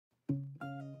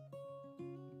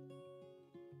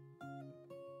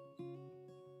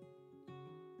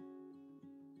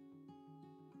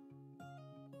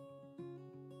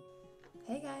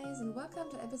guys, and welcome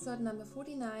to episode number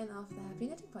 49 of the Happy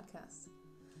Knitting Podcast.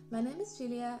 My name is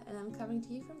Julia and I'm coming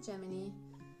to you from Germany.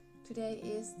 Today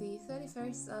is the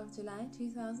 31st of July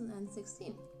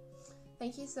 2016.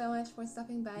 Thank you so much for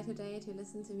stopping by today to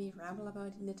listen to me ramble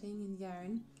about knitting and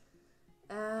yarn.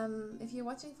 If you're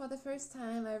watching for the first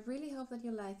time, I really hope that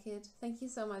you like it. Thank you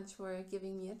so much for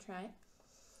giving me a try.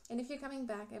 And if you're coming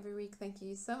back every week, thank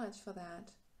you so much for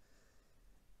that.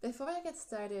 Before I get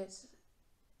started,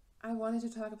 I wanted to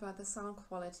talk about the sound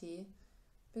quality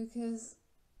because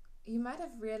you might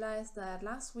have realized that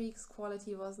last week's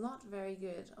quality was not very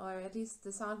good, or at least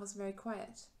the sound was very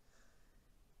quiet.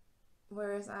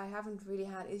 Whereas I haven't really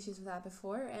had issues with that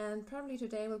before, and probably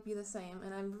today will be the same,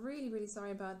 and I'm really sorry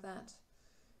about that.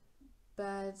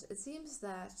 But it seems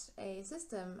that a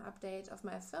system update of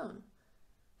my phone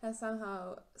has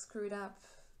somehow screwed up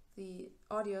the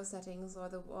audio settings or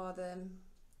the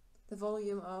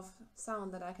volume of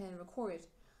sound that I can record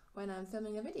when I'm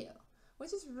filming a video,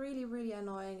 which is really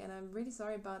annoying, and I'm really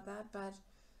sorry about that, but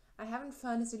I haven't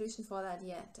found a solution for that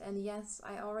yet. And yes,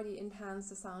 I already enhance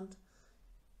the sound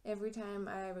every time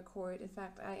I record. In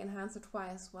fact, I enhance it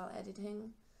twice while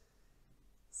editing.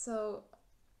 So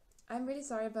I'm really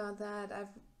sorry about that.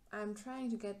 I'm trying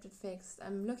to get it fixed.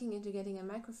 I'm looking into getting a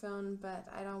microphone, but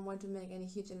I don't want to make any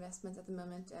huge investments at the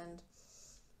moment, and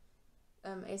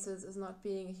ASUS is not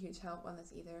being a huge help on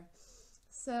this either.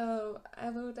 So I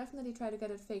will definitely try to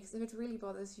get it fixed. If it really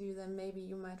bothers you, then maybe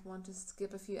you might want to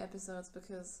skip a few episodes,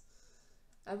 because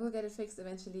I will get it fixed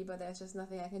eventually, but there's just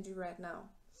nothing I can do right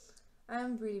now.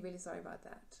 I'm really sorry about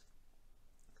that.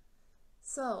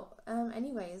 So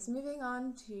anyways, moving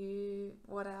on to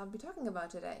what I'll be talking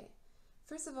about today.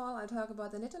 First of all, I'll talk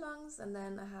about the knit-alongs, and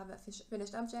then I have a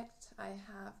finished object. I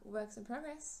have works in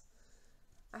progress.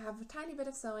 I have a tiny bit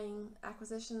of sewing,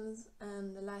 acquisitions,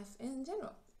 and life in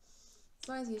general.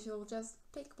 So as usual, just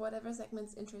pick whatever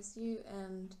segments interest you,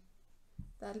 and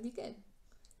that'll be good.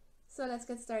 So let's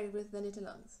get started with the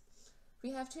knit-alongs.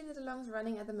 We have two knit-alongs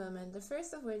running at the moment, the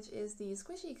first of which is the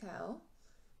Squishy Cow,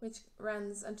 which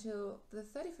runs until the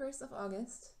 31st of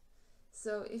August.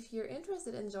 So if you're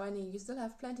interested in joining, you still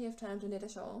have plenty of time to knit a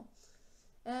shawl.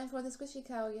 And for the Squishy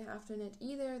Cow, you have to knit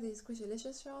either the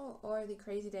Squishylicious shawl or the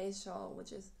Crazy Days shawl,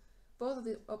 which is both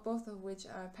of which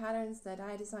are patterns that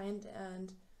I designed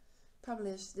and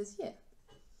published this year.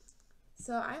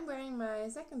 So I'm wearing my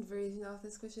second version of the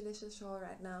Squishylicious shawl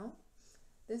right now.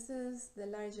 This is the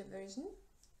larger version,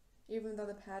 even though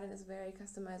the pattern is very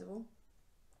customizable.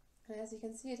 And as you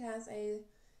can see, it has a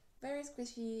very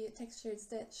squishy textured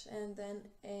stitch and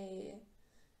then a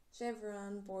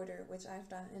chevron border, which I've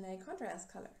done in a contrast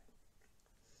color.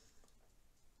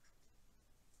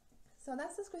 So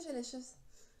that's the Squishylicious,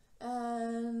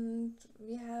 and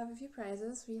we have a few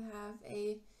prizes. We have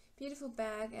a beautiful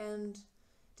bag and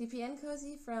DPN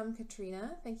cozy from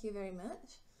Katrina, thank you very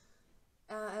much.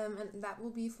 And that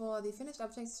will be for the finished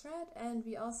objects thread, and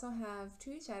we also have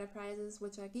two shadow prizes,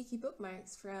 which are geeky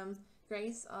bookmarks from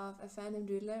Grace of a Fandom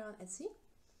Doodler on Etsy.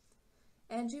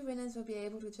 And two winners will be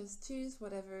able to just choose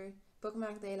whatever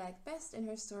bookmark they like best in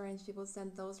her store, and she will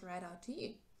send those right out to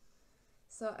you.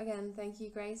 So again, thank you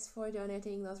Grace for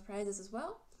donating those prizes as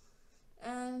well.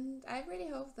 And I really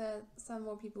hope that some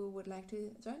more people would like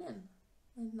to join in.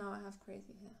 And now I have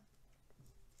Crazy here.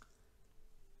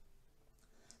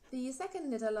 The second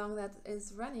knit-along that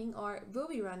is running, or will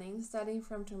be running, starting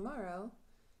from tomorrow,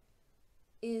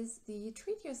 is the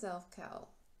Treat Yourself Cow.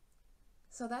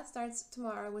 So that starts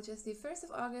tomorrow, which is the 1st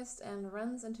of August, and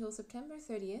runs until September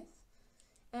 30th.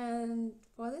 And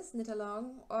for this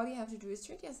knit-along, all you have to do is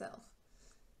treat yourself.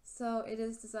 So it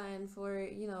is designed for,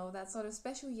 you know, that sort of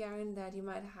special yarn that you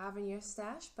might have in your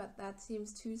stash, but that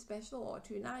seems too special or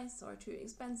too nice or too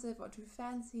expensive or too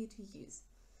fancy to use.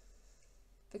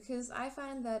 Because I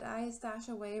find that I stash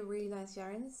away really nice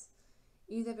yarns,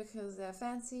 either because they're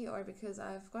fancy or because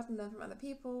I've gotten them from other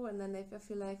people, and then they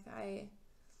feel like they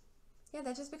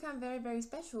just become very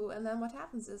special, and then what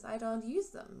happens is I don't use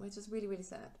them, which is really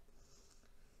sad.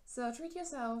 So treat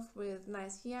yourself with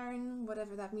nice yarn,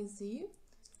 whatever that means to you,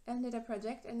 and knit a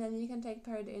project, and then you can take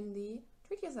part in the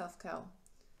Treat Yourself Cow.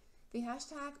 The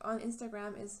hashtag on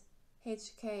Instagram is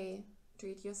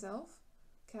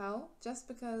HKTreatYourselfCow, just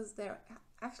because there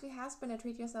actually has been a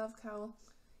Treat Yourself Cow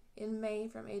in May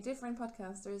from a different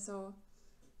podcaster, so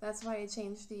that's why I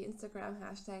changed the Instagram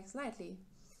hashtag slightly.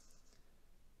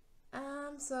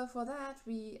 So for that,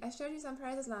 I showed you some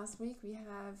prizes last week. We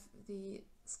have the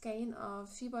skein of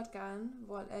Shebot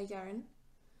yarn,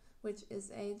 which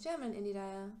is a German indie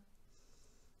dyer,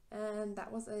 and that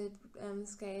was a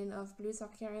skein of blue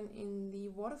sock yarn in the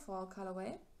Waterfall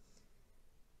colorway.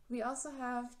 We also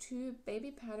have 2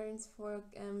 baby patterns for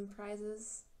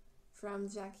prizes from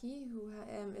Jackie, who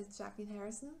is Jacqueline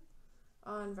Harrison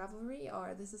on Ravelry,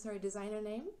 or this is her designer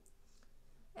name.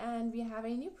 And we have a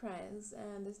new prize,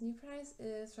 and this new prize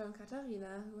is from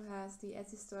Katharina, who has the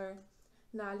Etsy store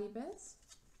Nahliebes.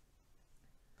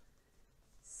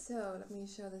 So let me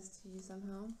show this to you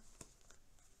somehow.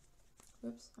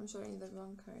 Whoops, I'm showing the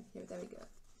wrong card here. There we go.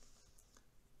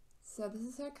 So this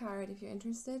is her card. If you're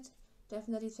interested,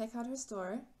 definitely check out her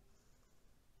store.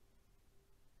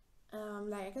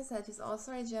 Like I said, she's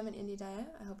also a German indie dyer.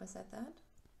 I hope I said that.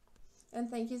 And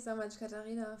thank you so much,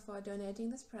 Katharina, for donating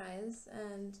this prize.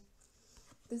 And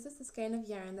this is the skein of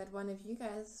yarn that one of you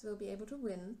guys will be able to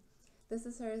win. This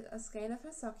is a skein of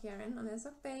her sock yarn on a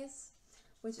sock base,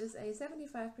 which is a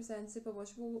 75%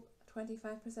 superwash wool,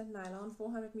 25% nylon,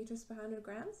 400 meters per 100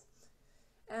 grams.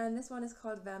 And this one is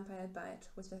called Vampire Bite,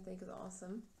 which I think is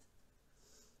awesome.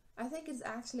 I think it's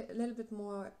actually a little bit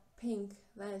more pink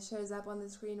than it shows up on the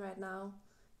screen right now,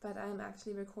 but I'm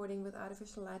actually recording with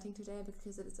artificial lighting today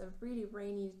because it is a really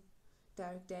rainy,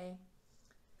 dark day.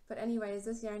 But anyways,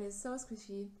 this yarn is so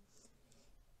squishy,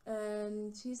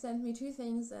 and she sent me 2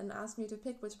 things and asked me to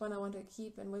pick which one I want to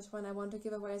keep and which one I want to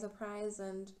give away as a prize,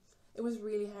 and it was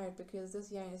really hard because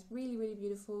this yarn is really, really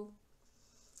beautiful.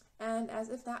 And as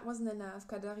if that wasn't enough,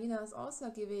 Katharina is also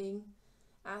giving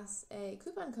us a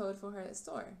coupon code for her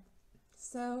store.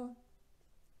 So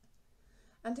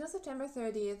until September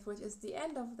 30th, which is the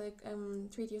end of the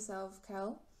Treat Yourself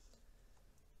Cal,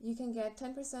 you can get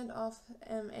 10% off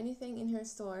anything in her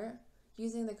store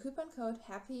using the coupon code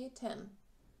HAPPY10.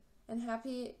 And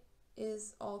HAPPY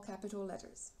is all capital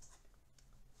letters.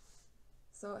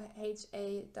 So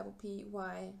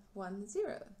HAPPY10.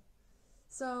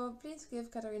 So please give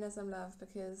Katharina some love,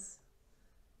 because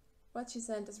what she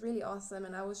sent is really awesome,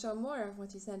 and I will show more of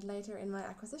what she sent later in my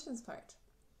acquisitions part.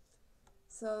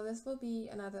 So this will be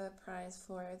another prize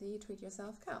for the Treat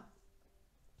Yourself Cal.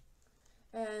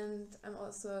 And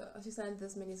she sent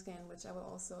this mini skein, which I will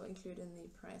also include in the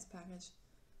prize package.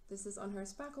 This is on her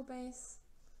sparkle base,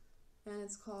 and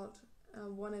it's called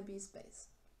Wannabe Space.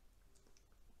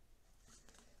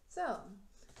 So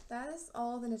that is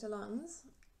all the knit alongs,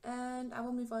 and I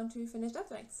will move on to finished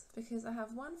objects, because I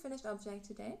have one finished object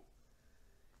today,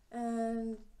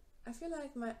 and I feel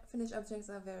like my finished objects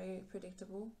are very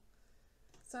predictable.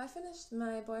 So I finished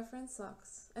my boyfriend's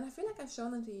socks, and I feel like I've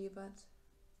shown them to you, but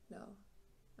no,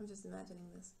 I'm just imagining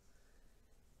this.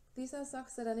 These are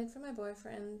socks that I knit for my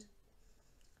boyfriend.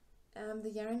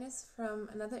 The yarn is from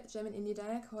another German indie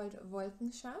dyer called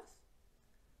Wolkenschaf,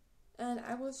 and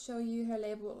I will show you her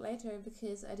label later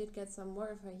because I did get some more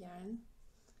of her yarn.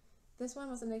 This one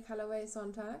was in the colorway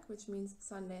Sonntag, which means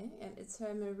Sunday, and it's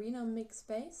her merino mix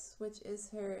base, which is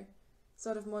her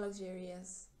sort of more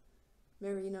luxurious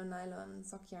merino nylon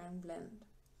sock yarn blend.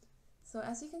 So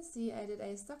as you can see, I did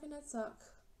a stockinette sock.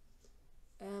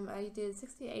 I did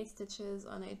 68 stitches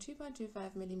on a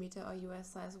 2.25mm or US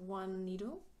size 1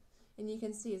 needle, and you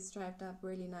can see it's striped up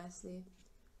really nicely.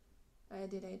 I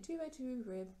did a 2x2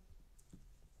 rib,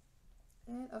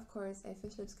 and of course a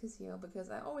fish lips Kissio,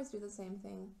 because I always do the same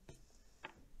thing.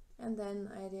 And then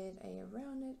I did a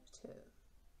rounded toe.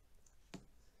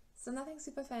 So nothing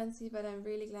super fancy, but I'm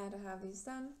really glad to have these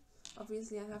done.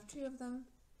 Obviously I have 2 of them,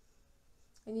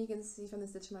 and you can see from the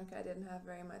stitch marker I didn't have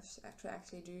very much to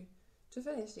actually do to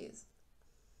finish these.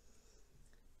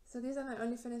 So these are my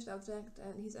only finished object,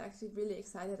 and he's actually really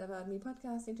excited about me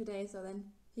podcasting today, so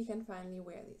then he can finally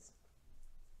wear these.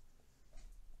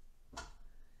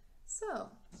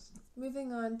 So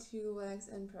moving on to works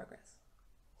in progress.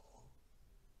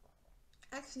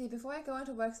 Actually, before I go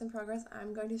into works in progress,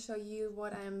 I'm going to show you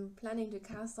what I'm planning to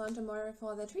cast on tomorrow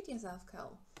for the Treat Yourself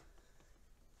Cal.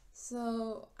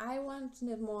 So I want to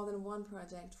knit more than one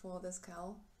project for this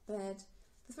cal, but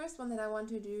the first one that I want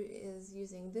to do is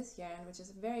using this yarn, which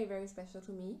is very, very special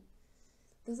to me.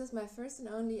 This is my first and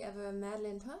only ever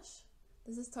Madeline Tosh.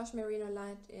 This is Tosh Merino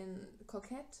Light in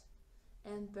Coquette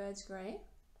and Birch Grey,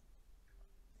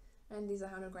 and these are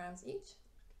 100 grams each.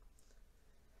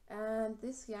 And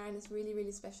this yarn is really,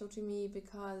 really special to me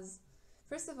because,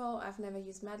 first of all, I've never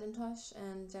used Madeline Tosh,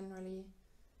 and generally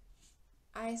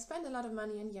I spend a lot of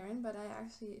money on yarn, but I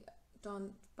actually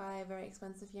don't buy very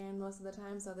expensive yarn most of the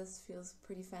time, so this feels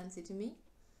pretty fancy to me.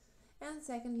 And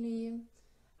secondly,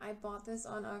 I bought this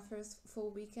on our first full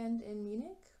weekend in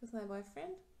Munich with my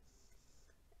boyfriend.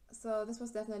 So this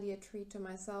was definitely a treat to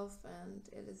myself, and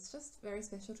it is just very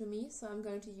special to me, so I'm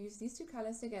going to use these 2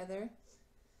 colors together.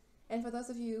 And for those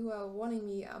of you who are warning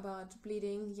me about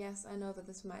bleeding, yes, I know that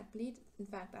this might bleed. In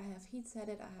fact, I have heat set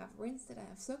it, I have rinsed it, I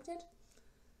have soaked it.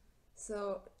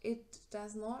 So it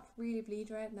does not really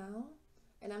bleed right now,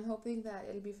 and I'm hoping that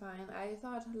it'll be fine. I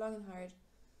thought long and hard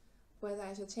whether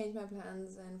I should change my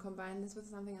plans and combine this with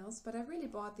something else, but I really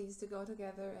bought these to go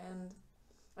together and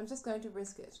I'm just going to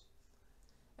risk it.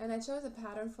 And I chose a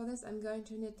pattern for this. I'm going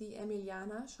to knit the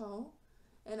Emiliana shawl,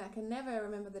 and I can never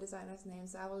remember the designer's name,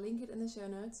 so I will link it in the show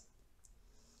notes.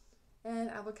 And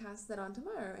I will cast that on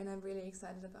tomorrow, and I'm really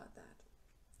excited about that.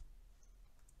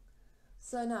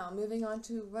 So now, moving on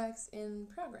to works in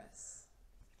progress.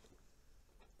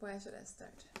 Where should I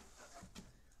start?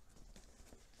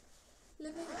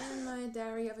 Living in my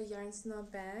Diary of a Yarn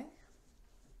Snob bag,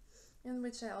 in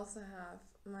which I also have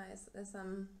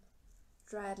some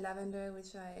dried lavender,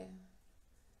 which I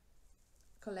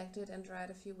collected and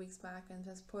dried a few weeks back and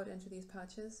just put into these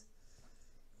pouches.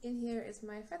 In here is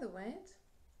my featherweight,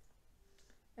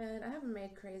 and I haven't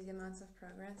made crazy amounts of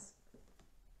progress.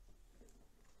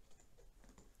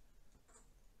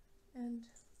 And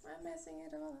I'm messing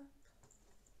it all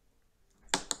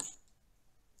up.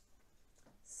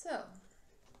 So,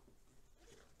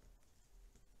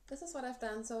 this is what I've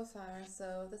done so far.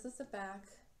 So this is the back,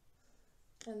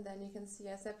 and then you can see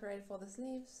I separated for the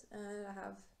sleeves, and I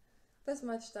have this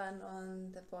much done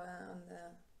on the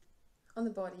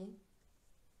body.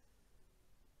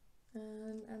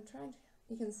 And I'm trying to,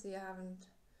 you can see I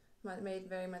haven't made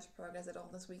very much progress at all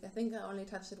this week. I think I only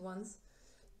touched it once,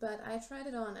 but I tried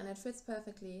it on and it fits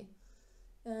perfectly,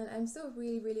 and I'm still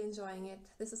really enjoying it.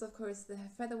 This is of course the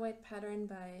featherweight pattern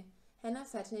by Henna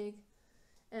Fettig,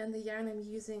 and the yarn I'm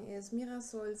using is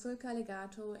Mirasol Sulca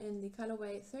Legato in the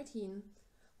colorway 13,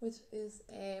 which is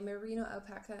a merino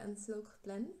alpaca and silk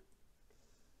blend.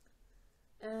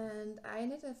 And I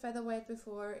knit a featherweight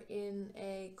before in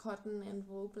a cotton and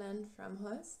wool blend from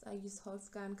Holst. I used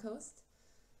Holst Garn Coast,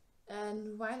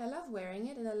 and while I love wearing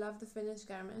it and I love the finished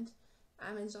garment,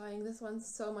 I'm enjoying this one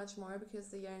so much more because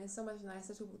the yarn is so much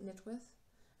nicer to knit with.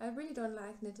 I really don't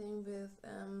like knitting with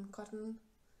cotton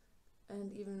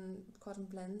and even cotton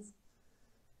blends,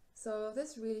 so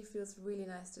this really feels really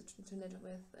nice to knit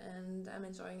with, and I'm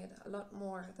enjoying it a lot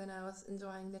more than I was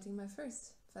enjoying knitting my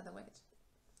first featherweight.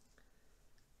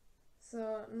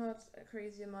 So not a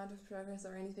crazy amount of progress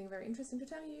or anything very interesting to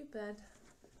tell you, but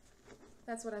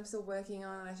that's what I'm still working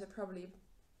on, and I should probably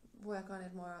work on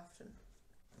it more often.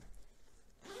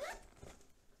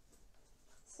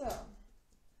 So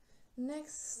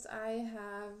next I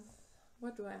have,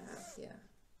 what do I have here?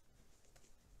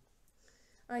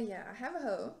 Oh yeah, I have a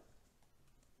hoe.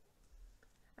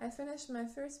 I finished my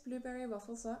first blueberry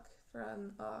waffle sock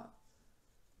from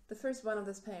the first one of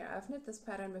this pair. I've knit this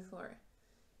pattern before.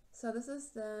 So this is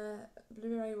the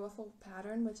blueberry waffle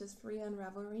pattern, which is free on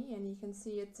Ravelry, and you can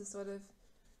see it's a sort of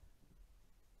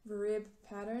rib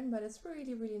pattern, but it's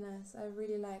really nice. I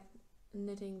really like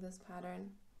knitting this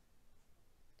pattern.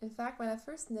 In fact, when I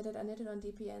first knit it, I knit it on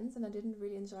DPNs and I didn't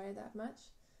really enjoy it that much.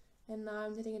 And now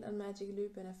I'm knitting it on Magic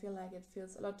Loop and I feel like it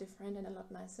feels a lot different and a lot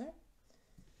nicer.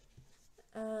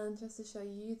 And just to show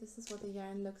you, this is what the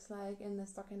yarn looks like in the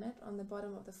stockinette on the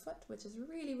bottom of the foot, which is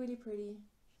really pretty.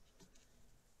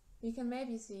 You can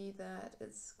maybe see that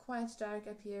it's quite dark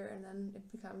up here and then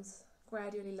it becomes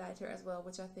gradually lighter as well,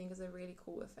 which I think is a really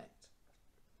cool effect.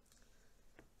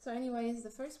 So anyways,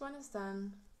 the first one is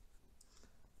done.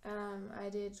 I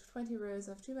did 20 rows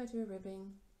of 2x2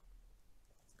 ribbing,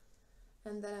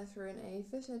 and then I threw in a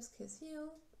Fishlips Kiss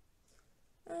heel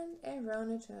and a row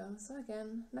no toe. So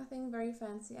again, nothing very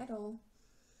fancy at all.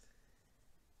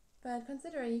 But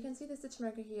considering, you can see the stitch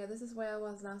marker here, this is where I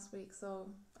was last week, so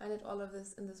I did all of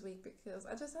this in this week because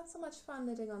I just had so much fun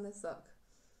knitting on this sock.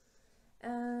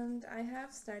 And I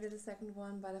have started a second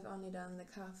one, but I've only done the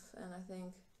cuff and I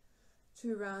think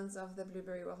 2 rounds of the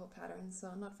blueberry waffle pattern,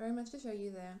 so not very much to show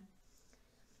you there.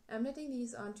 I'm knitting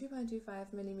these on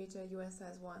 2.25mm US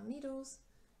size 1 needles,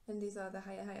 and these are the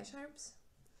Haya Sharps.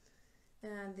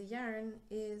 And the yarn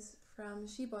is from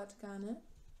Shebot Garnet,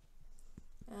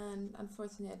 and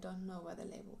unfortunately I don't know where the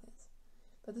label is.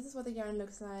 But this is what the yarn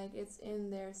looks like. It's in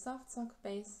their soft sock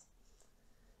base,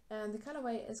 and the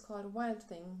colorway is called Wild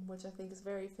Thing, which I think is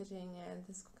very fitting, and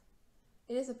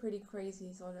it is a pretty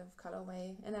crazy sort of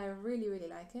colorway, and I really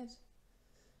like it.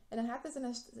 And I had this in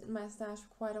my stash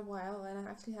for quite a while, and I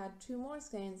actually had 2 more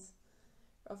skeins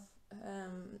of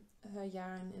her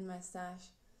yarn in my stash.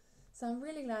 So I'm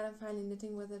really glad I'm finally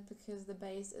knitting with it because the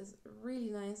base is really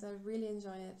nice. I really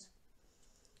enjoy it.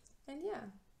 And yeah,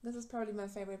 this is probably my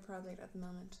favorite project at the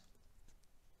moment.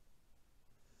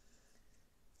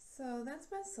 So that's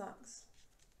my socks.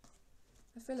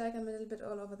 I feel like I'm a little bit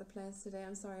all over the place today.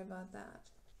 I'm sorry about that.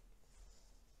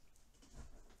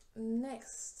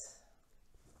 Next,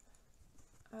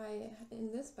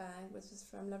 in this bag, which is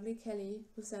from lovely Kelly,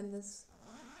 who sent this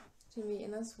to me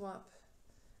in a swap,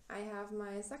 I have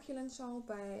my succulent shawl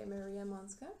by Maria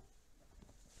Monska.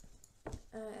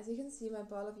 As you can see, my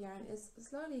ball of yarn is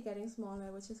slowly getting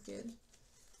smaller, which is good.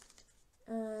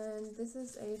 And this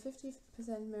is a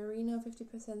 50% merino,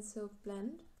 50% silk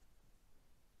blend.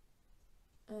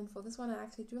 And for this one I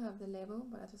actually do have the label,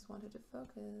 but I just wanted to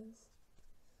focus.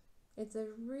 It's a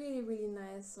really, really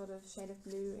nice sort of shade of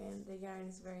blue, and the yarn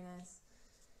is very nice.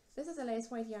 This is a lace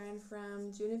white yarn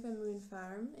from Juniper Moon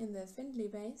Farm in the Findlay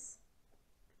base,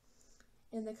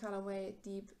 in the colorway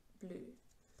Deep Blue.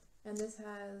 And this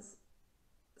has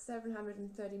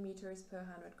 730 meters per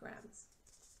 100 grams.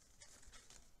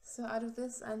 So out of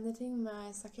this I'm knitting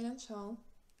my succulent shawl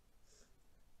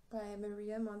by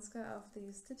Maria Monska of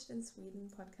the Stitched in Sweden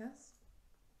podcast.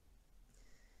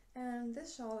 And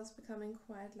this shawl is becoming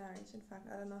quite large. In fact,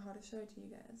 I don't know how to show it to you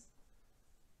guys.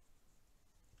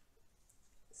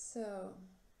 So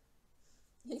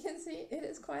you can see it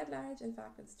is quite large. In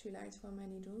fact, it's too large for my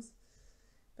needles.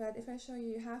 But if I show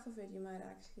you half of it, you might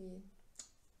actually...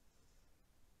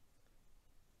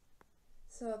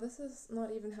 So this is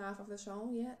not even half of the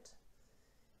shawl yet.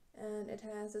 And it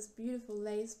has this beautiful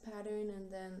lace pattern and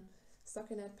then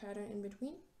stockinette pattern in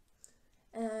between.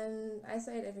 And I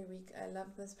say it every week, I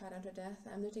love this pattern to death.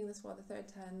 I'm knitting this for the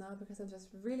 3rd time now because I'm just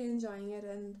really enjoying it,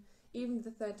 and even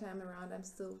the 3rd time around I'm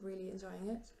still really enjoying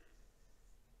it.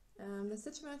 The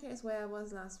stitch marker is where I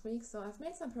was last week, so I've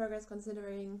made some progress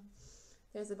considering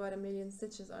there's about 1 million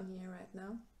stitches on here right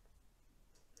now.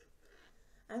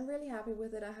 I'm really happy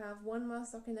with it. I have one more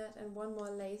stockinette and one more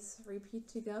lace repeat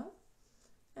to go,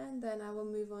 and then I will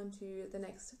move on to the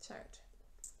next chart.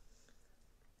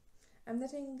 I'm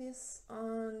knitting this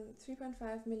on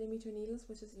 3.5 millimeter needles,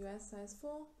 which is US size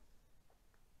 4,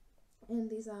 and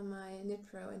these are my Knit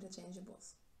Pro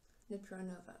interchangeables, Knit Pro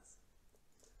Novas.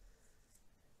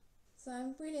 So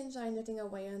I'm really enjoying knitting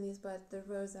away on these, but the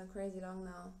rows are crazy long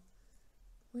now,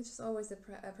 which is always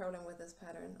a problem with this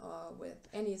pattern, or with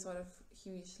any sort of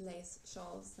huge lace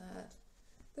shawls, that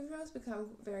the rows become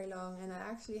very long, and I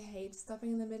actually hate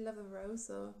stopping in the middle of a row,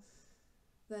 so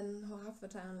then half the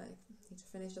time like, I need to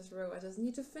finish this row, I just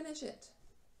need to finish it.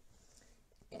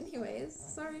 Anyways,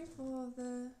 sorry for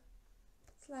the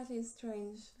slightly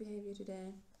strange behavior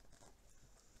today.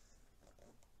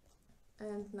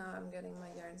 And now I'm getting my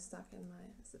yarn stuck in my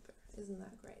zipper. Isn't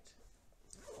that great?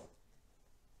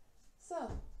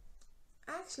 So,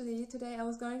 actually today I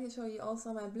was going to show you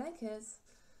also my blankets,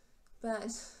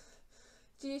 but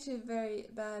due to very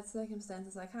bad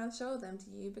circumstances I can't show them to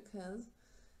you because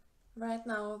right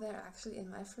now they're actually in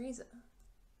my freezer.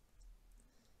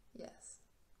 Yes.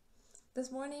 This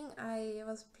morning I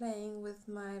was playing with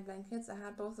my blankets. I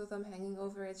had both of them hanging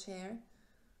over a chair,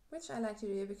 which I like to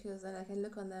do because then I can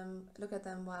look at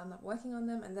them while I'm not working on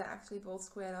them, and they're actually both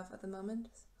squared off at the moment.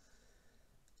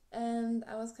 And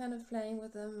I was kind of playing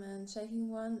with them and shaking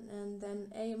one, and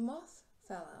then a moth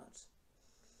fell out.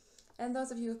 And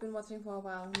those of you who've been watching for a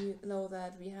while, you know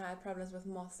that we had problems with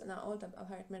moths in our old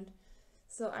apartment.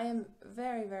 So I am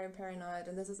very, very paranoid,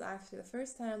 and this is actually the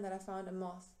first time that I found a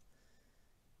moth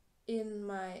in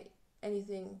my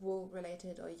anything wool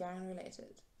related or yarn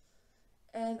related.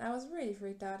 And I was really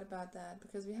freaked out about that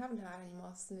because we haven't had any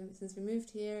moths since we moved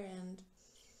here, and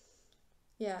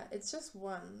yeah, it's just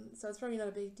one, so it's probably not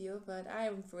a big deal, but I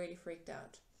am really freaked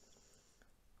out.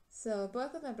 So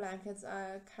both of my blankets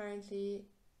are currently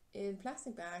in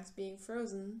plastic bags being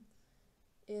frozen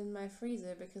in my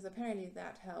freezer because apparently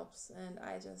that helps, and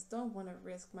I just don't want to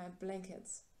risk my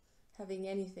blankets having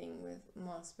anything with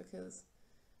moths, because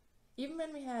even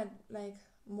when we had like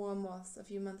more moths a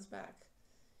few months back,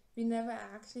 we never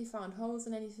actually found holes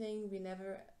in anything. We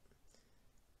never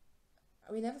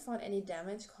found any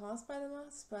damage caused by the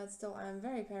moths, but still I'm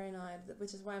very paranoid,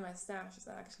 which is why my stash is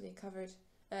actually covered,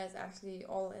 it's actually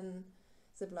all in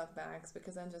Ziploc bags,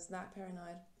 because I'm just that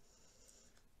paranoid.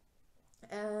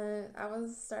 And I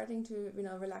was starting to,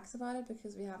 relax about it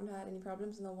because we haven't had any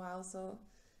problems in a while, so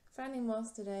finding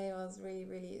moths today was really,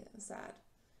 really sad.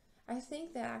 I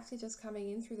think they're actually just coming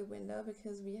in through the window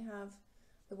because we have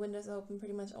the windows open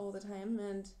pretty much all the time,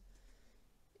 and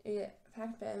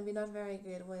we're not very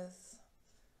good with,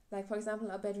 like for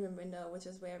example our bedroom window, which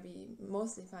is where we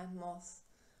mostly find moths.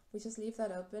 We just leave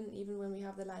that open even when we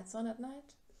have the lights on at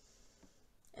night.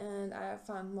 And I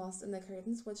found moths in the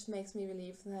curtains, which makes me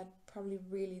believe that probably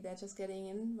really they're just getting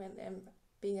in when I'm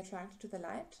being attracted to the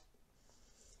light.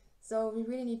 So we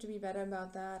really need to be better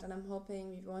about that, and I'm hoping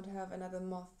we won't have another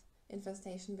moth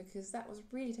infestation, because that was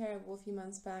really terrible a few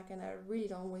months back and I really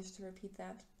don't wish to repeat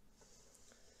that.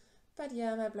 But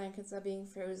yeah, my blankets are being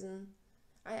frozen.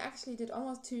 I actually did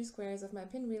almost 2 squares of my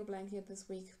pinwheel blanket this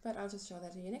week, but I'll just show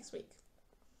that to you next week.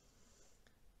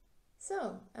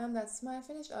 So, that's my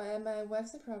finished my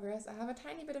works in progress. I have a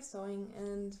tiny bit of sewing,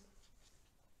 and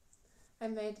I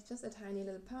made just a tiny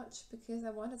little pouch because I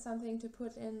wanted something to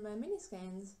put in my mini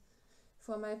skeins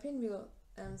for my pinwheel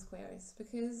squares,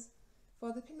 because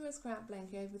for the pinwheel scrap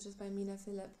blanket, which is by Mina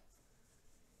Philip,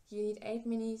 you need 8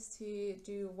 minis to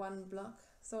do 1 block.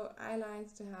 So I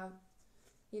like to have,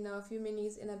 you know, a few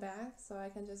minis in a bag, so I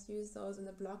can just use those in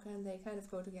the block and they kind of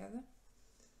go together.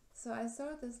 So I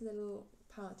sewed this little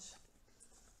pouch,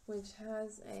 which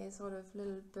has a sort of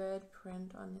little bird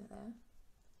print on it there,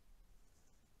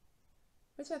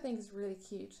 which I think is really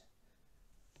cute.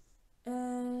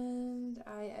 And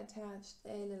I attached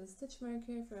a little stitch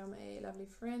marker from a lovely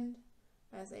friend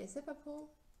as a zipper pull.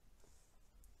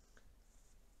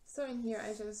 So in here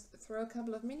I just throw a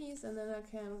couple of minis, and then I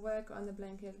can work on the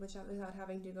blanket without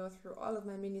having to go through all of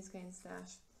my mini skein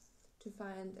stash to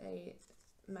find a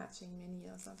matching mini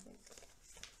or something.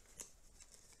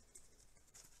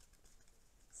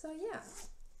 So yeah,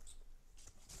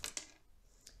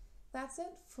 that's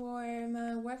it for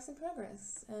my works in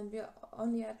progress, and we're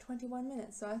only at 21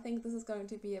 minutes, so I think this is going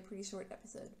to be a pretty short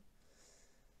episode.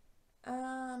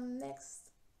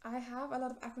 Next, I have a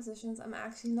lot of acquisitions. I'm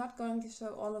actually not going to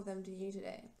show all of them to you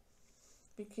today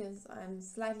because I'm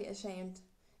slightly ashamed,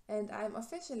 and I'm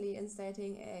officially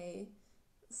instating a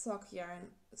sock yarn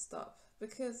stop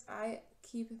because I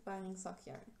keep buying sock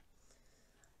yarn.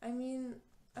 I mean,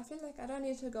 I feel like I don't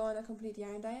need to go on a complete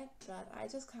yarn diet, but I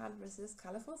just can't resist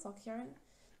colorful sock yarn.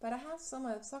 But I have so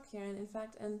much sock yarn, in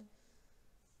fact, and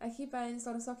I keep buying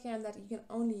sort of sock yarn that you can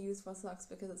only use for socks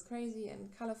because it's crazy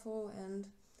and colorful, and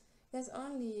there's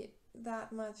only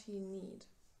that much you need.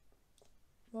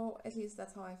 Well, at least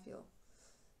that's how I feel.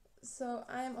 So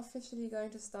I am officially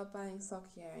going to stop buying sock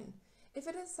yarn. If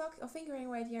it is sock or fingering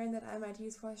weight yarn that I might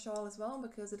use for a shawl as well,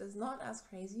 because it is not as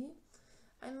crazy,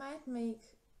 I might make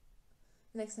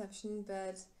an exception,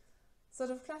 but sort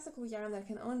of classical yarn that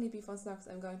can only be for socks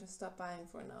I'm going to stop buying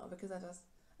for now, because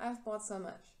I've bought so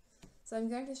much. So I'm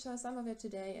going to show some of it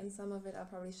today, and some of it I'll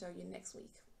probably show you next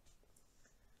week.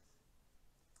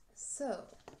 So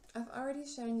I've already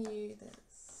shown you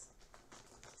this,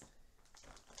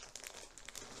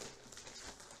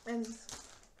 and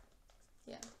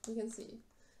yeah, you can see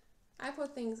I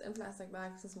put things in plastic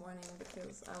bags this morning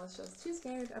because I was just too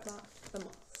scared about the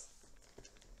moths.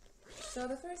 So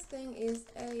the first thing is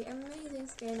an amazing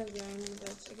skein of yarn,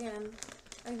 which again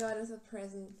I got as a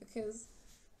present because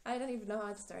I don't even know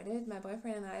how it started. My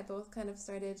boyfriend and I both kind of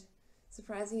started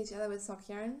surprising each other with sock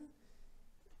yarn.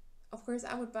 Of course,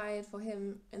 I would buy it for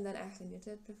him and then actually knit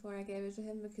it before I gave it to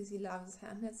him because he loves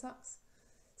hand knit socks.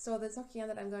 So the sock yarn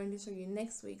that I'm going to show you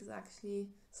next week is actually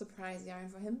surprise yarn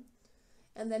for him.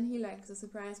 And then he likes to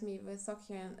surprise me with sock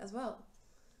yarn as well,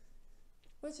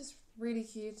 which is really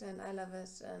cute and I love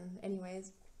it. And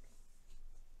anyways,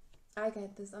 I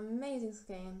get this amazing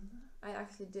skein. I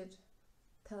actually did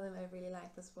tell him I really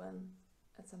like this one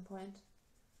at some point.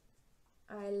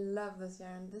 I love this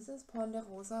yarn. This is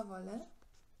Ponderosa Wolle,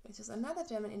 which is another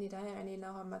German indie dye, and you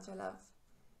know how much I love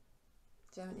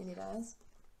German indie dyes.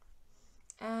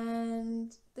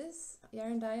 And this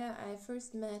yarn dyer I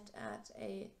first met at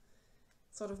a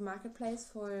sort of marketplace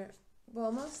for,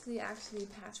 well, mostly actually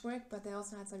patchwork, but they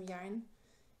also had some yarn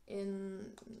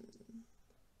in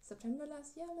September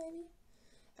last year maybe.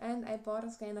 And I bought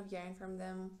a skein of yarn from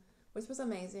them, which was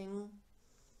amazing.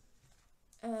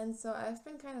 And so I've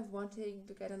been kind of wanting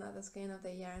to get another skein of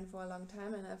their yarn for a long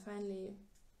time, and I finally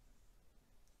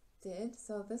did.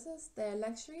 So this is their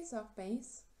luxury sock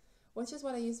base, which is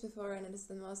what I used before, and it is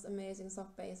the most amazing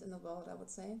sock base in the world, I would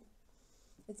say.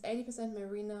 It's 80%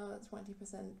 merino,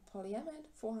 20% polyamide,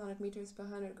 400 meters per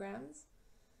 100 grams.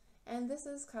 And this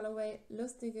is colorway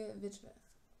Lustige Witwe.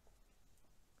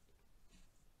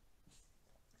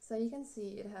 So you can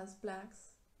see it has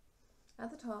blacks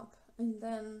at the top, and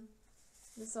then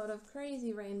this sort of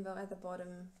crazy rainbow at the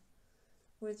bottom,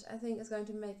 which I think is going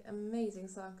to make amazing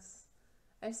socks.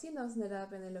 I've seen those knit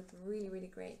up and they look really, really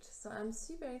great. So I'm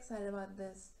super excited about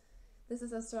this. This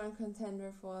is a strong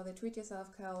contender for the Treat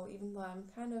Yourself cowl, even though I'm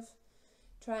kind of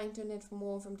trying to knit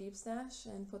more from Deep Stash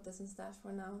and put this in Stash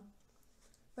for now.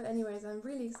 But anyways, I'm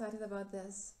really excited about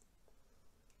this.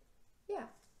 Yeah.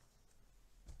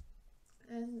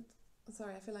 And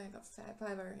sorry, I feel like I got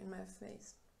fiber in my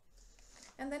face.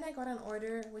 And then I got an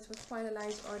order, which was quite a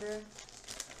large order,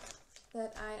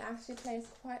 that I actually placed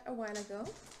quite a while ago,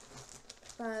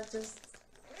 but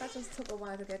that just took a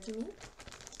while to get to me.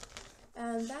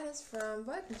 And that is from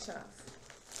Wolkenschaft.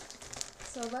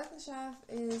 So Walkenschaf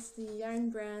is the yarn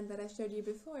brand that I showed you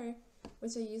before,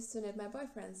 which I used to knit my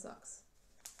boyfriend's socks.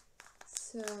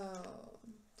 So,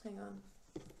 hang on.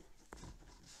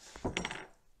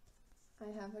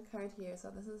 I have a card here, so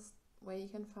this is where you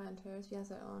can find her. She has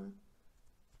her own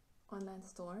online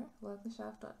store,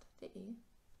 walkenschaf.de.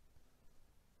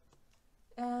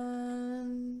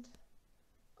 And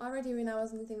already when I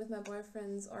was knitting with my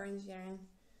boyfriend's orange yarn,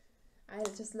 I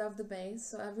just loved the base,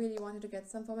 so I really wanted to get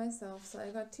some for myself. So I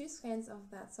got 2 skeins of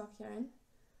that sock yarn.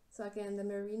 So again, the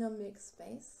Merino Mix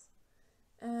base.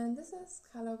 And this is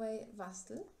colorway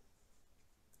Wastel,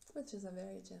 which is a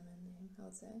very German name, I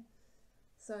would say.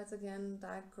 So it's again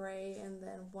dark gray and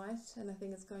then white, and I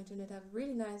think it's going to knit up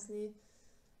really nicely.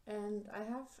 And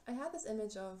I had this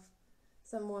image of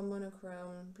some more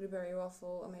monochrome Blueberry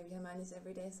Waffle or maybe Hermione's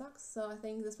Everyday Socks, so I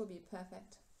think this will be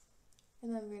perfect.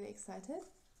 And I'm really excited.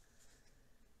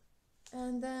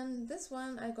 And then this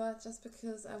one I got just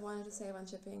because I wanted to save on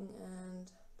shipping, and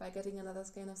by getting another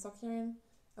skein of sock yarn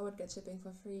I would get shipping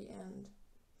for free. And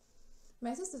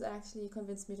my sisters actually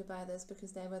convinced me to buy this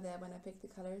because they were there when I picked the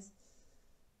colors.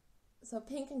 So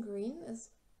pink and green is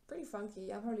pretty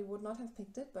funky. I probably would not have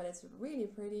picked it, but it's really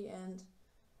pretty, and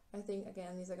I think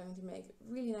again these are going to make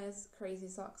really nice crazy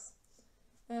socks.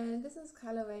 And this is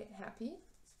colorway Happy,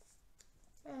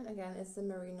 and again it's the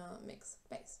Merino Mix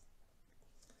base.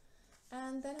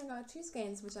 And then I got 2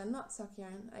 skeins which are not sock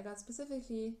yarn. I got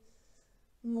specifically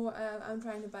more, I'm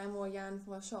trying to buy more yarn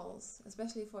for shawls,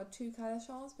 especially for 2 color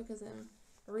shawls, because I'm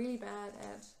really bad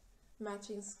at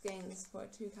matching skeins for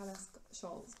 2 color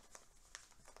shawls.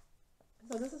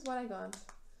 So this is what I got.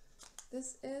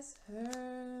 This is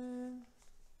her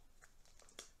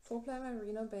 4-ply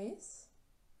Merino base.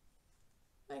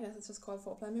 I guess it's just called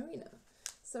 4-ply Merino.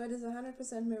 So it is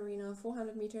 100% Merino,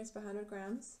 400 meters per 100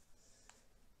 grams.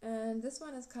 And this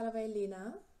one is colorway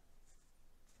Lena.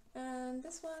 And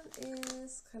this one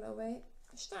is colorway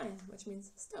Stein, which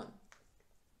means stone.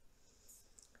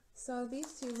 So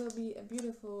these 2 will be a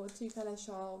beautiful 2-color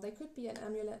shawl. They could be an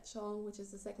amulet shawl, which is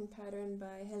the second pattern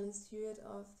by Helen Stewart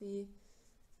of the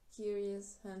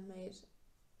Curious Handmade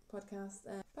podcast.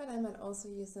 But I might also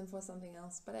use them for something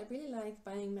else. But I really like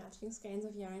buying matching skeins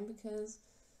of yarn, because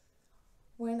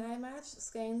when I match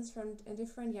skeins from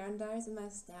different yarn dyes in my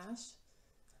stash,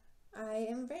 I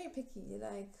am very picky.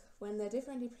 Like when they're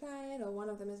differently plied, or one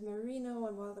of them is merino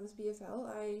and one of them is BFL,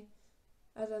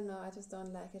 I don't know, I just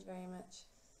don't like it very much.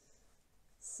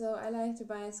 So I like to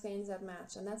buy skeins that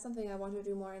match, and that's something I want to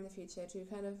do more in the future, to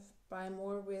kind of buy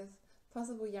more with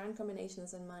possible yarn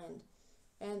combinations in mind.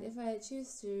 And if I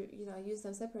choose to, use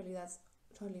them separately, that's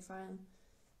totally fine.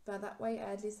 But that way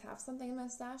I at least have something in my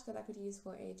stash that I could use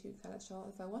for a 2-color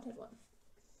shawl if I wanted one.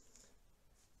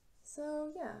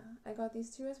 So yeah, I got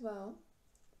these 2 as well.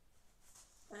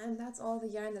 And that's all the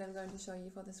yarn that I'm going to show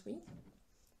you for this week.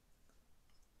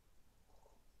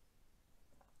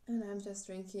 And I'm just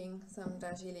drinking some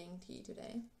Darjeeling tea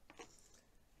today.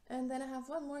 And then I have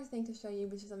one more thing to show you,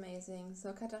 which is amazing.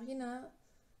 So Katharina,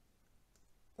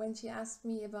 when she asked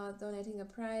me about donating a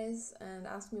prize and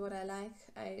asked me what I like,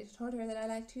 I told her that I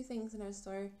like 2 things in her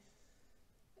store.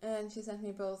 And she sent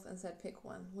me both and said pick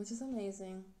one, which is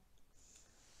amazing.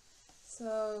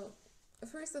 So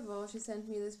first of all, she sent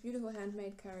me this beautiful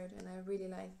handmade card, and I really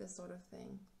like this sort of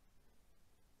thing.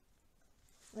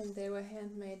 And they were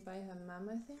handmade by her mum,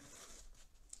 I think.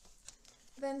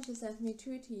 Then she sent me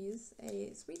 2 teas,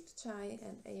 a sweet chai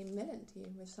and a melon tea,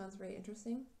 which sounds very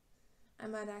interesting. I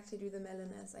might actually do the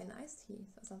melon as an iced tea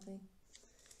or something.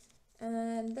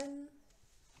 And then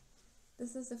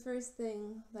this is the first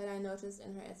thing that I noticed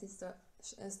in her Etsy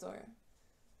store.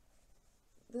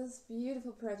 This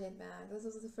beautiful project bag. This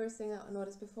was the first thing I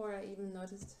noticed before I even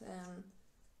noticed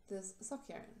this sock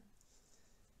yarn.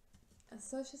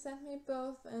 So she sent me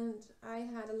both, and I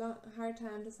had a hard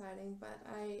time deciding, but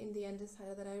I in the end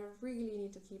decided that I really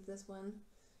need to keep this one,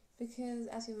 because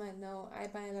as you might know, I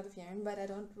buy a lot of yarn, but I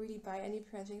don't really buy any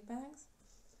project bags.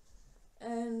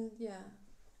 And yeah,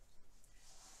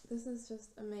 this is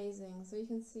just amazing. So you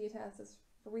can see it has this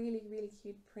really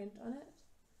cute print on it,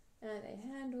 and a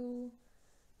handle.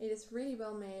 It is really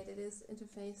well made. It is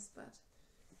interfaced, but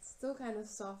it's still kind of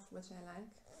soft, which I like.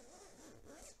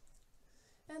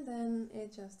 And then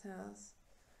it just has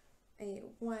a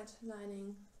white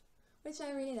lining, which I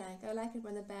really like. I like it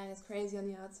when the bag is crazy on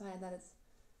the outside, that it's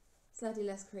slightly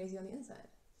less crazy on the inside.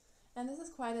 And this is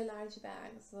quite a large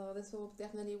bag, so this will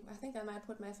definitely, I think I might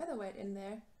put my featherweight in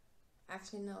there.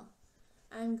 Actually, no.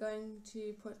 I'm going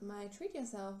to put my Treat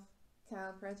Yourself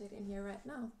Carol project in here right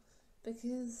now,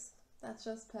 because that's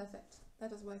just perfect. That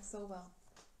just works so well.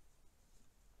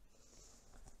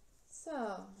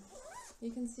 So,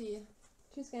 you can see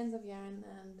 2 skeins of yarn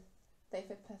and they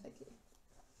fit perfectly.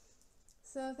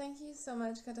 So thank you so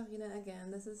much, Katharina,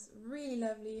 again. This is really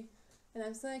lovely and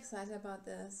I'm so excited about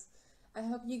this. I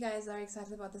hope you guys are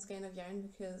excited about this skein of yarn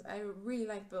because I really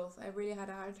like both. I really had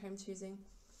a hard time choosing.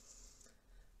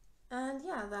 And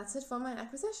yeah, that's it for my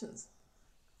acquisitions.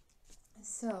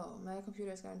 So my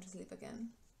computer is going to sleep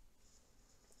again.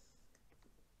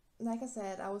 Like I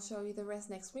said, I will show you the rest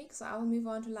next week, so I will move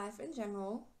on to life in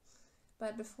general.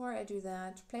 But before I do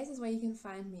that, places where you can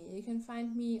find me. You can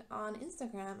find me on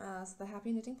Instagram as The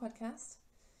Happy Knitting Podcast.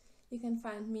 You can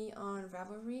find me on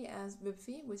Ravelry as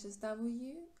Wupfi, which is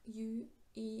WUEPFI.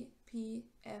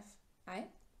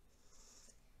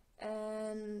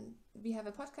 And we have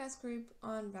a podcast group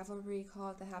on Ravelry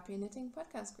called The Happy Knitting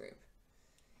Podcast Group.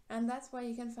 And that's where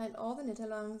you can find all the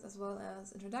knit-alongs as well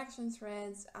as introduction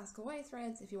threads, ask away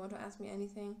threads if you want to ask me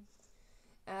anything.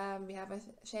 We have a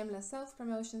shameless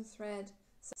self-promotion thread.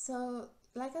 So,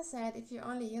 like I said, if you're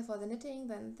only here for the knitting,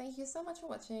 then thank you so much for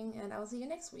watching and I'll see you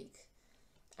next week.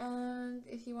 And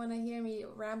if you want to hear me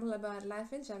ramble about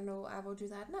life in general, I will do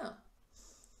that now.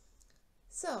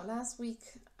 So, last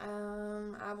week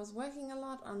I was working a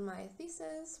lot on my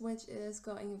thesis, which is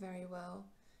going very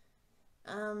well.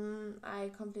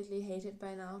 I completely hate it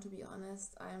by now, to be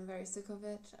honest. I'm very sick of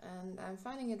it and I'm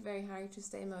finding it very hard to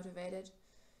stay motivated.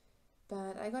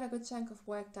 But I got a good chunk of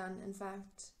work done. In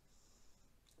fact,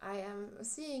 I am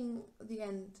seeing the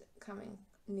end coming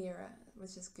nearer,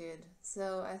 which is good.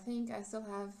 So I think I still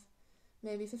have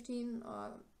maybe 15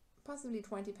 or possibly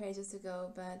 20 pages to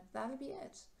go, but that'll be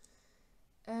it.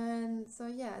 And so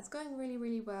yeah, it's going really,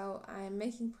 really well. I'm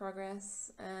making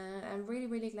progress and I'm really,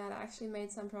 really glad I actually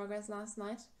made some progress last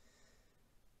night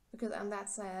because I'm that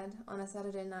sad. On a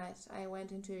Saturday night, I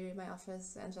went into my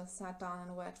office and just sat down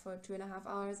and worked for 2.5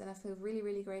 hours, and I feel really,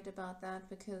 really great about that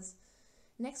because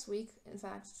next week, in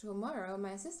fact tomorrow,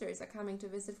 my sisters are coming to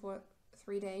visit for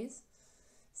 3 days.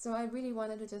 So I really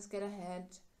wanted to just get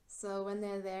ahead. So when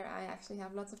they're there, I actually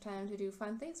have lots of time to do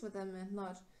fun things with them and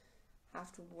not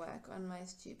have to work on my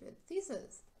stupid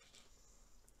thesis.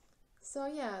 So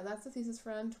yeah, that's the thesis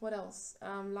front. What else?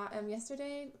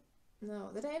 The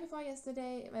day before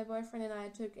yesterday, my boyfriend and I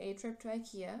took a trip to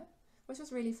IKEA, which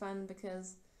was really fun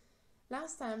because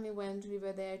last time we went, we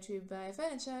were there to buy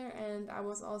furniture and I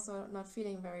was also not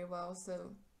feeling very well,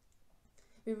 so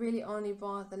we really only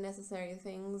bought the necessary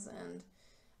things and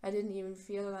I didn't even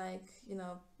feel like,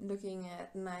 looking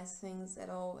at nice things at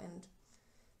all. And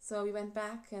so we went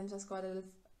back and just got a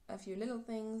few little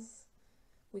things.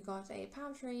 We got a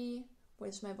palm tree,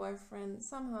 which my boyfriend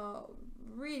somehow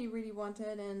really, really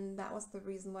wanted, and that was the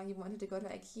reason why he wanted to go to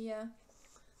IKEA.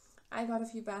 I got a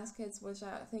few baskets, which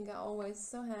I think are always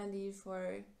so handy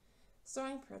for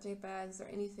storing project bags or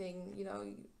anything,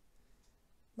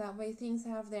 that way things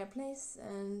have their place,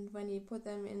 and when you put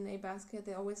them in a basket,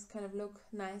 they always kind of look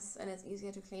nice and it's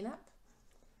easier to clean up.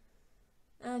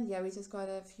 And yeah, we just got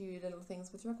a few little things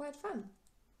which were quite fun.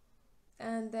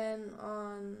 And then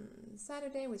on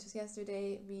Saturday, which was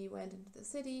yesterday, we went into the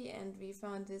city and we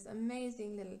found this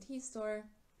amazing little tea store.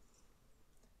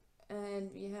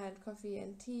 And we had coffee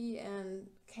and tea and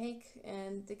cake,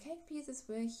 and the cake pieces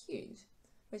were huge,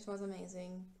 which was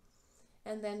amazing.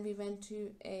 And then we went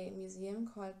to a museum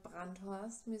called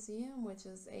Brandhorst Museum, which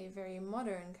is a very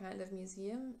modern kind of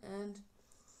museum, and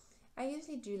I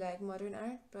usually do like modern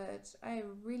art, but I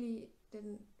really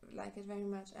didn't like it very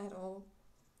much at all.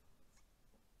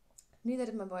 Neither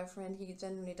did my boyfriend. He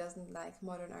generally doesn't like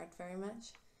modern art very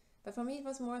much. But for me it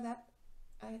was more that,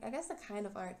 I guess the kind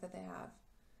of art that they have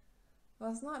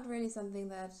was not really something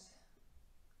that,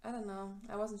 I don't know,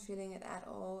 I wasn't feeling it at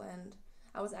all, and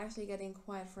I was actually getting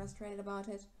quite frustrated about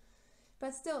it.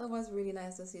 But still, it was really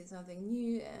nice to see something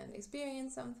new and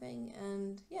experience something,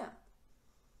 and yeah.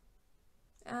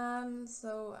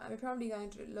 So I'm probably going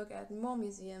to look at more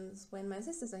museums when my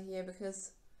sisters are here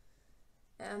because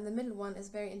the middle one is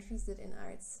very interested in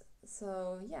arts.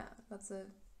 So yeah, lots of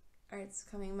arts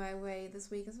coming my way this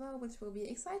week as well, which will be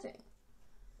exciting.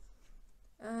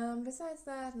 Besides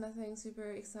that, nothing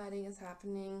super exciting is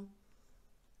happening.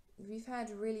 We've had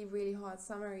really, really hot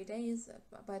summery days,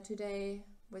 but today,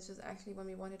 which is actually when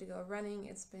we wanted to go running,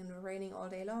 it's been raining all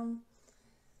day long.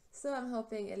 So I'm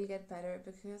hoping it'll get better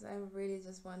because I really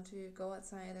just want to go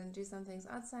outside and do some things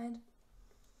outside.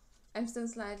 I'm still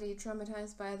slightly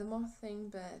traumatized by the moth thing,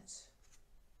 but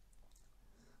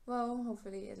well,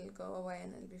 hopefully it'll go away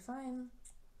and it'll be fine.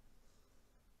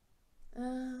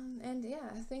 And yeah,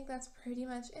 I think that's pretty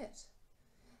much it.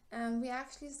 We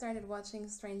actually started watching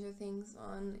Stranger Things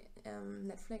on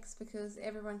Netflix because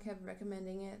everyone kept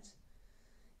recommending it.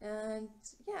 And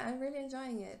yeah, I'm really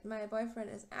enjoying it. My boyfriend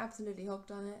is absolutely hooked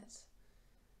on it,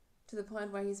 to the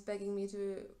point where he's begging me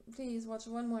to please watch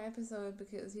one more episode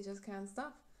because he just can't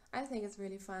stop. I think it's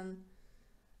really fun,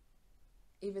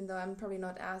 even though I'm probably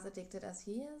not as addicted as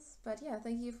he is. But yeah,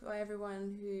 thank you for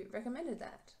everyone who recommended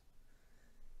that.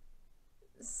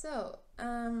 So,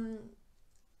 I'm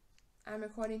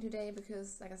recording today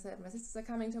because, like I said, my sisters are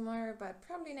coming tomorrow, but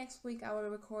probably next week I will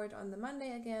record on the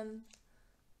Monday again.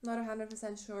 Not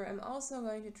 100% sure. I'm also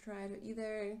going to try to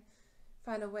either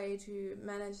find a way to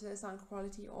manage the sound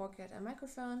quality or get a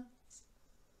microphone.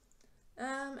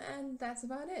 And that's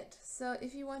about it. So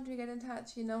if you want to get in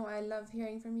touch, you know I love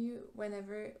hearing from you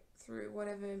whenever, through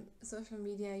whatever social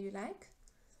media you like.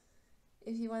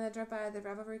 If you want to drop by the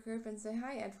Ravelry group and say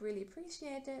hi, I'd really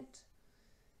appreciate it.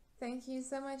 Thank you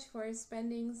so much for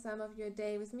spending some of your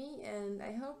day with me, and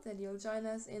I hope that you'll join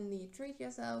us in the Treat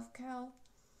Yourself Cal,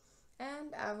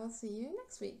 and I will see you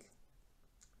next week.